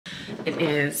It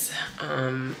is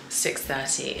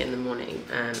 6:30 in the morning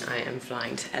and I am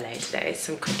flying to LA today.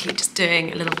 So I'm quickly just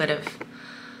doing a little bit of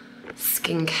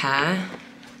skincare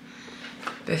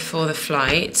before the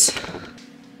flight.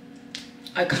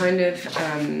 I kind of,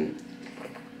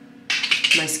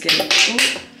 my skin,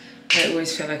 I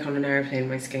always feel like on an airplane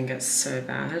my skin gets so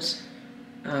bad,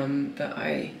 but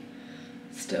I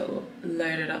still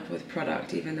load it up with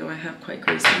product even though I have quite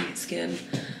greasy skin.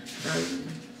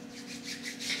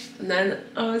 And then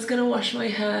I was gonna wash my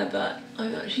hair, but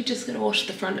I'm actually just gonna wash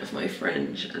the front of my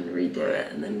fringe and redo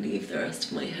it and then leave the rest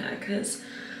of my hair because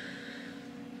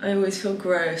I always feel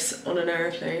gross on an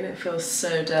aeroplane. It feels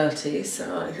so dirty,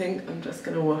 so I think I'm just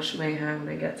gonna wash my hair when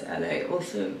I get to LA.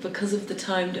 Also, because of the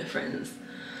time difference,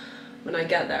 when I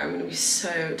get there I'm gonna be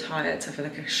so tired, so I feel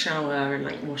like a shower and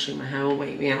like washing my hair will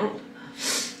wake me up.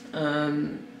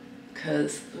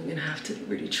 Because I'm gonna have to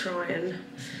really try and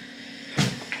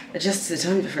adjust to the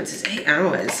time difference. It's 8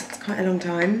 hours, it's quite a long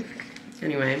time.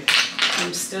 Anyway,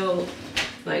 I'm still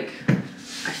like,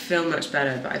 I feel much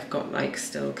better, but I've got like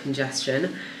still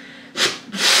congestion.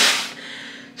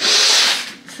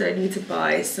 So I need to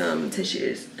buy some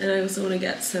tissues, and I also want to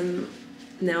get some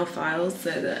nail files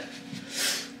so that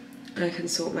I can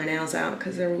sort my nails out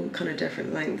because they're all kind of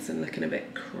different lengths and looking a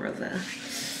bit crazy.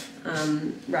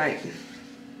 Right.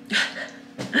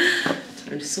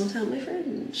 Time to sort out my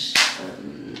fringe.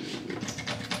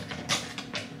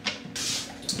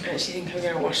 I actually think I'm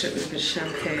going to wash it with a bit of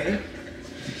shampoo.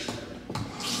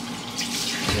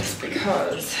 Just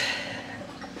because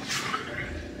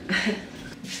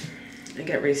I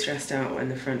get really stressed out when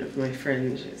the front of my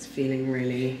fringe is feeling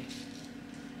really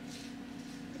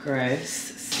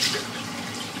gross.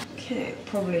 Okay,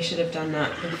 probably should have done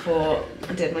that before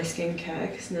I did my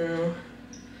skincare because now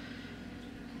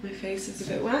my face is a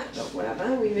bit wet, but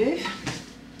whatever, we move.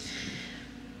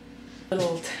 A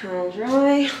little towel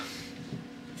dry.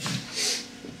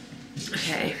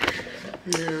 Okay,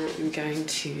 now I'm going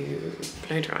to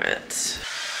blow dry it.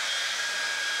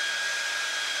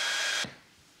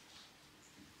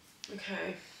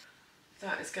 Okay,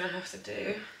 that is gonna have to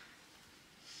do.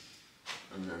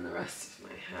 And then the rest of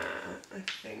my hair, I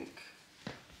think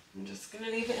I'm just gonna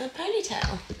leave it in a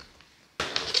ponytail.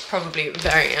 Probably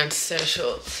very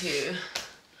antisocial to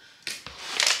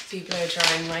be blow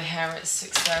drying my hair at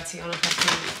 6:30 on a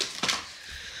fucking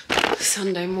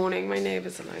Sunday morning. My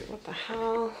neighbours are like, what the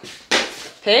hell?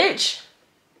 Pooch?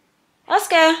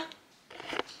 Oscar?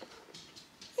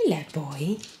 Hello,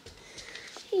 boy.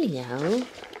 Hello.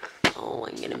 Oh,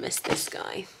 I'm gonna miss this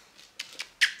guy.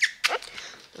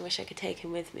 I wish I could take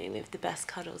him with me. We have the best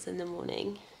cuddles in the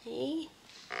morning. Hey?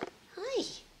 Hi.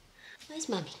 Where's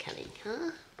Mummy coming,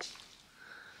 huh?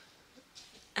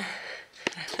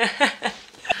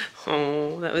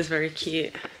 Oh, that was very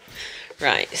cute.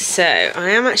 Right, so I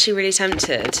am actually really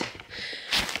tempted.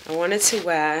 I wanted to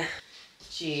wear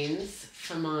jeans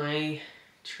for my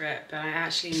trip, but I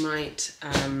actually might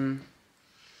I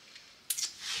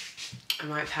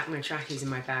might pack my trackies in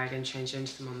my bag and change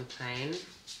into them on the plane.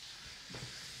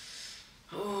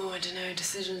 Oh, I don't know,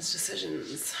 decisions.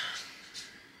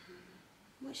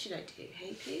 What should I do?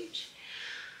 Hey, Pooch?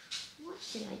 What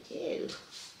should I do?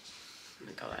 Oh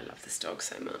my god, I love this dog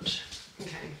so much.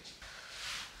 Okay.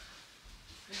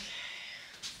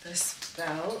 This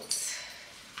belt.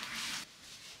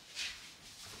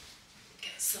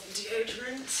 Get some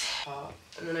deodorant.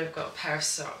 And then I've got a pair of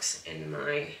socks in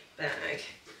my bag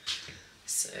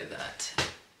so that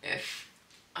if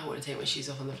I want to take my shoes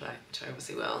off on the flight, which I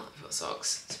obviously will, I've got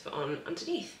socks to put on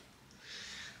underneath.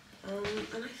 And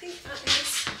I think that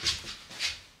is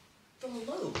the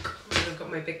look. And I've got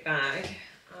my big bag.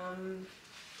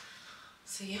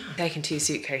 So yeah. I'm taking 2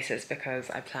 suitcases because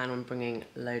I plan on bringing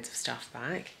loads of stuff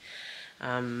back.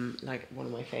 Like one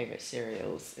of my favourite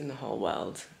cereals in the whole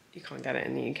world. You can't get it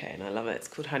in the UK and I love it. It's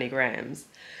called Honey Graham's.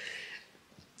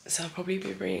 So I'll probably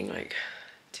be bringing like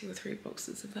 2 or 3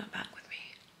 boxes of that back with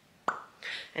me.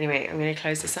 Anyway, I'm going to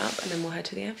close this up and then we'll head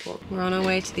to the airport. We're on our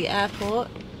way to the airport.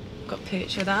 We've got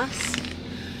Pooch with us.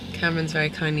 Cameron's very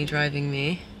kindly driving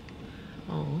me.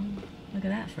 Oh, look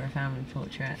at that for a family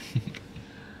portrait.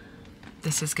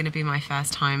 This is going to be my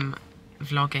first time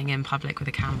vlogging in public with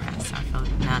a camera, so I feel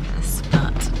nervous,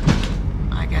 but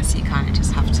I guess you kind of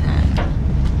just have to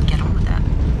get on with it.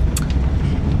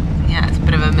 Yeah, it's a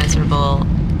bit of a miserable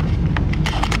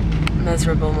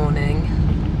morning.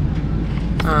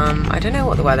 I don't know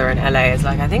what the weather in LA is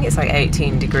like. I think it's like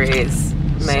 18 degrees,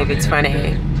 maybe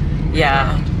 20.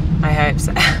 Yeah, I hope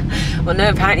so. Well, no,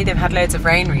 apparently they've had loads of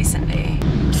rain recently.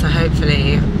 So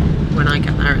hopefully when I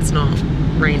get there it's not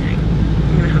raining.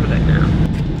 I'm gonna have a look now.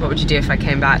 What would you do if I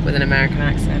came back with an American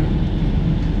accent?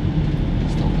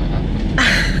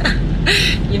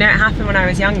 You know, it happened when I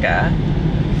was younger.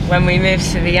 When we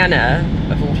moved to Vienna,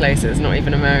 of all places, not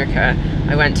even America,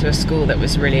 I went to a school that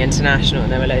was really international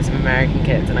and there were loads of American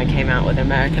kids and I came out with an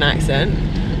American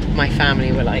accent. My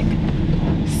family were like,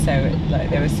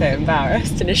 they were so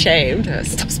embarrassed and ashamed.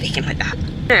 Stop speaking like that.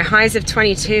 No, highs of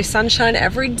 22, sunshine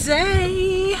every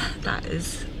day. That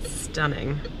is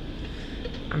stunning.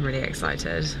 I'm really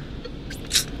excited.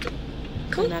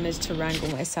 Cool. I managed to wrangle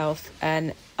myself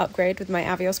an upgrade with my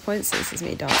Avios points. So this is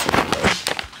me dancing.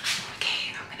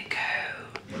 Okay,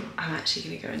 I'm actually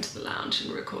going to go into the lounge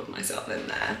and record myself in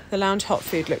there. The lounge hot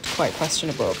food looked quite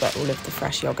questionable, but all of the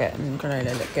fresh yogurt and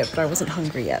granola looked good. But I wasn't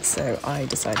hungry yet, so I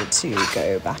decided to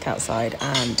go back outside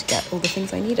and get all the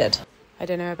things I needed. I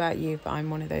don't know about you, but I'm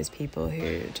one of those people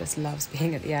who just loves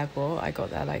being at the airport. I got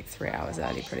there like 3 hours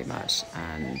early pretty much,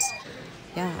 and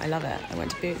yeah, I love it. I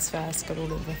went to Boots first, got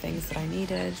all of the things that I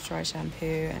needed, dry shampoo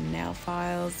and nail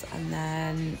files, and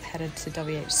then headed to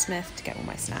WH Smith to get all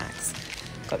my snacks.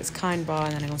 Got this Kind bar,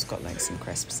 and then I also got like some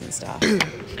crisps and stuff.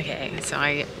 Okay, so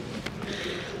I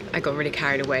got really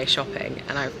carried away shopping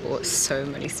and I bought so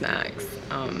many snacks.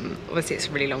 Obviously it's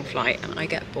a really long flight and I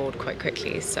get bored quite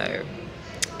quickly, so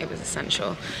it was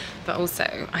essential. But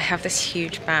also I have this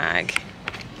huge bag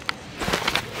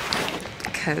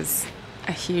because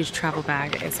a huge travel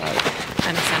bag is like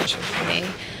an essential for me,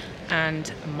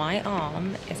 and my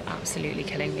arm is absolutely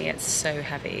killing me. It's so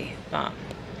heavy, but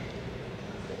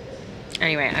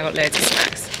anyway, I got loads of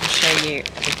snacks. I'll show you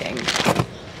everything.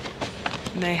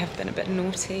 May have been a bit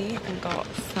naughty and got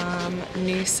some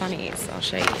new sunnies. I'll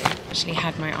show you. Actually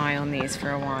had my eye on these for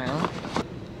a while.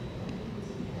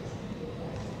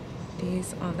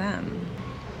 These are them.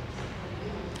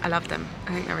 I love them.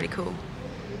 I think they're really cool.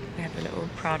 They have a little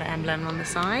Prada emblem on the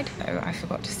side. Oh, I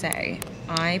forgot to say,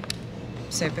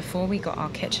 so before we got our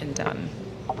kitchen done,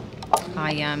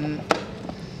 I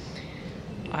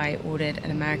ordered an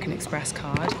American Express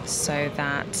card so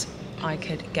that I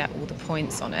could get all the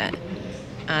points on it.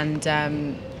 And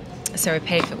so I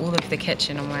paid for all of the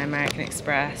kitchen on my American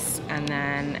Express, and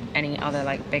then any other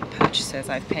like big purchases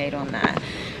I've paid on there.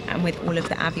 And with all of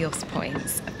the Avios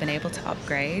points, I've been able to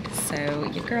upgrade. So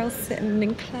your girl's sitting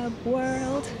in Club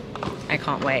World. I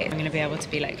can't wait. I'm gonna be able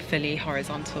to be like fully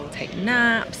horizontal, take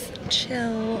naps,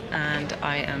 chill, and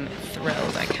I am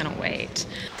thrilled. I cannot wait.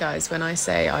 Guys, when I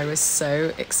say I was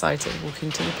so excited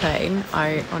walking to the plane,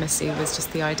 I honestly was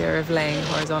just the idea of laying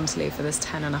horizontally for this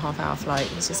 10.5-hour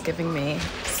flight was just giving me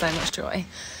so much joy.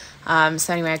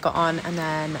 So anyway, I got on and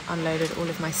then unloaded all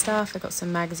of my stuff. I got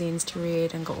some magazines to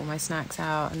read and got all my snacks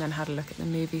out, and then had a look at the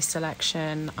movie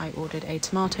selection. I ordered a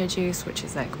tomato juice, which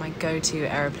is like my go-to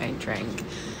aeroplane drink,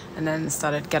 and then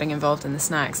started getting involved in the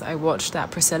snacks. I watched that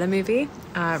Priscilla movie,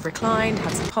 reclined,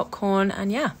 had some popcorn,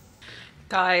 and yeah.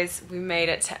 Guys, we made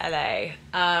it to LA.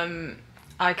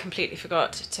 I completely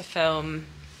forgot to film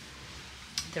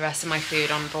the rest of my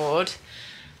food on board.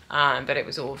 But it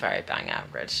was all very bang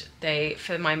average.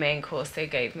 For my main course, they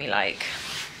gave me like,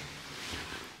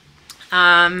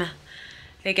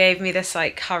 they gave me this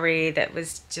like curry that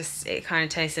was just, it kind of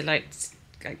tasted like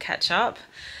ketchup.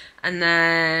 And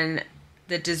then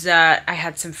the dessert, I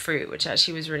had some fruit, which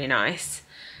actually was really nice.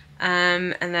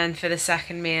 And then for the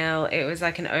second meal, it was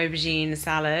like an aubergine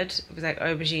salad. It was like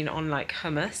aubergine on like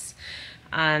hummus.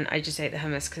 And I just ate the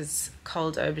hummus because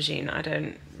cold aubergine, I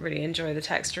don't really enjoy the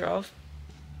texture of.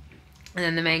 And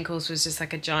then the main course was just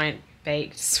like a giant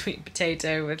baked sweet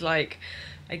potato with like,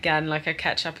 again, like a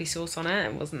ketchup-y sauce on it.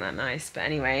 It wasn't that nice, but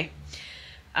anyway.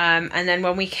 And then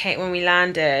when we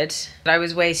landed, I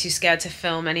was way too scared to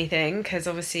film anything because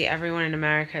obviously everyone in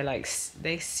America, like,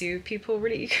 they sue people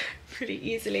really, really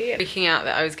easily. Freaking out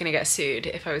that I was gonna get sued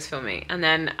if I was filming. And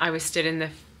then I was stood in the,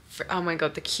 oh my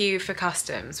God, the queue for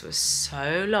customs was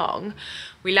so long.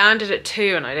 We landed at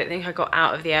 2 and I don't think I got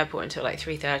out of the airport until like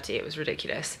 3:30. It was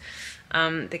ridiculous.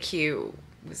 The queue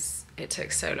it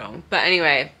took so long. But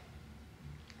anyway,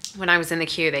 when I was in the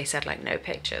queue, they said like no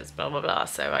pictures, blah, blah, blah.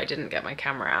 So I didn't get my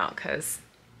camera out because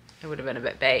it would have been a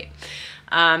bit bait.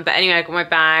 But anyway, I got my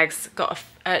bags, got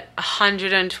a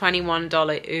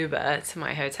 $121 Uber to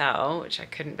my hotel, which I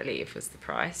couldn't believe was the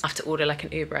price. I have to order like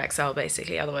an Uber XL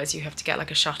basically, otherwise you have to get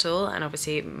like a shuttle. And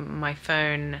obviously my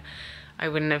phone, I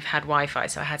wouldn't have had Wi-Fi,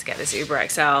 so I had to get this Uber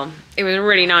XL. It was a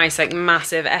really nice, like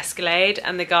massive Escalade,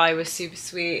 and the guy was super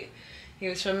sweet. He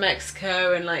was from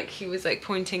Mexico, and like he was like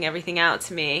pointing everything out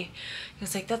to me. He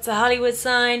was like, that's the Hollywood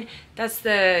sign, that's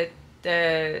the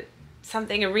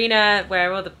something arena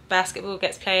where all the basketball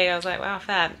gets played. I was like, wow,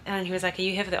 fair. And he was like, are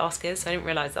you here for the Oscars? So I didn't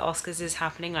realize the Oscars is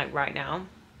happening like right now.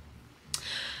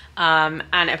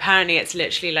 And apparently it's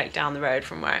literally like down the road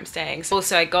from where I'm staying. So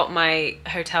also I got my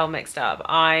hotel mixed up.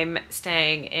 I'm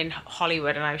staying in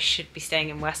Hollywood and I should be staying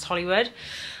in West Hollywood.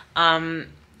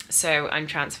 So I'm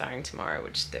transferring tomorrow,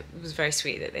 which was very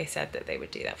sweet that they said that they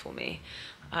would do that for me.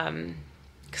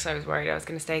 Because I was worried I was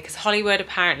going to stay, because Hollywood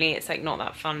apparently it's like not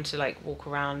that fun to like walk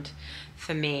around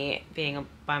for me being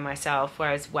by myself,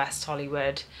 whereas West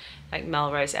Hollywood, like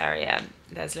Melrose area,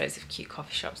 there's loads of cute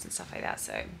coffee shops and stuff like that.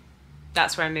 So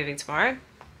that's where I'm moving tomorrow.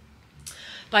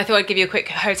 But I thought I'd give you a quick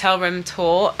hotel room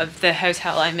tour of the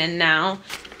hotel I'm in now.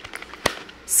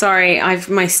 Sorry,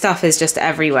 my stuff is just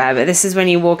everywhere, but this is when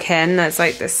you walk in. There's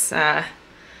like this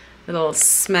little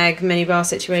Smeg minibar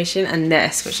situation, and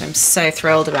this, which I'm so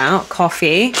thrilled about,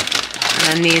 coffee. And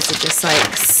then these are just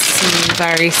like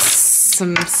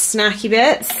some snacky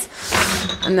bits.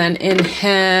 And then in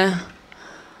here,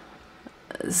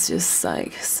 it's just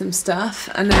like some stuff.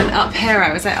 And then up here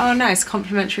I was like, oh nice,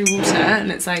 complimentary water.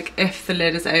 And it's like, if the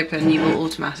lid is open, you will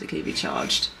automatically be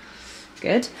charged.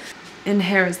 Good. In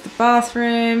here is the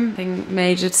bathroom, nothing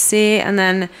major to see. And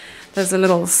then there's a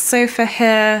little sofa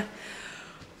here.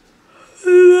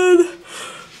 And then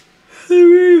the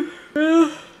room.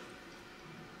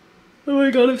 Oh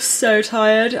my god, I'm so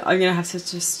tired. I'm gonna have to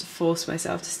just force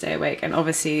myself to stay awake. And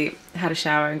obviously had a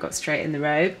shower and got straight in the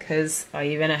robe, because are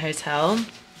you in a hotel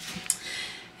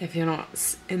if you're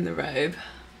not in the robe?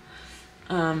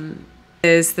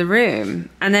 Is the room.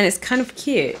 And then it's kind of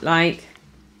cute, like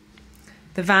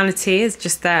the vanity is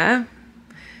just there,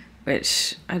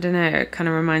 which I don't know, it kind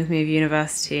of reminds me of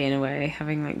university in a way,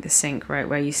 having like the sink right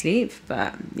where you sleep,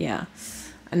 but yeah.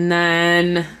 And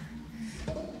then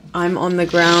I'm on the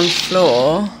ground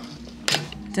floor.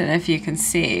 Don't know if you can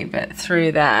see, but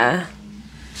through there,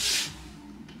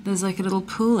 there's like a little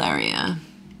pool area,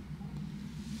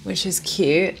 which is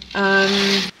cute.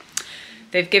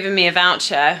 They've given me a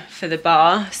voucher for the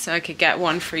bar, so I could get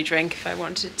one free drink if I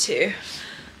wanted to.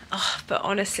 Oh, but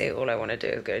honestly, all I want to do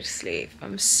is go to sleep.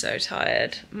 I'm so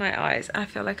tired. My eyes, I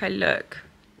feel like I look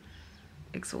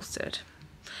exhausted.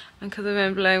 And because I've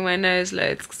been blowing my nose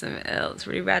loads because I'm ill, it's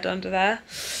really red under there.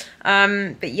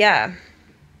 But yeah,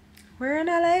 we're in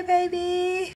LA, baby.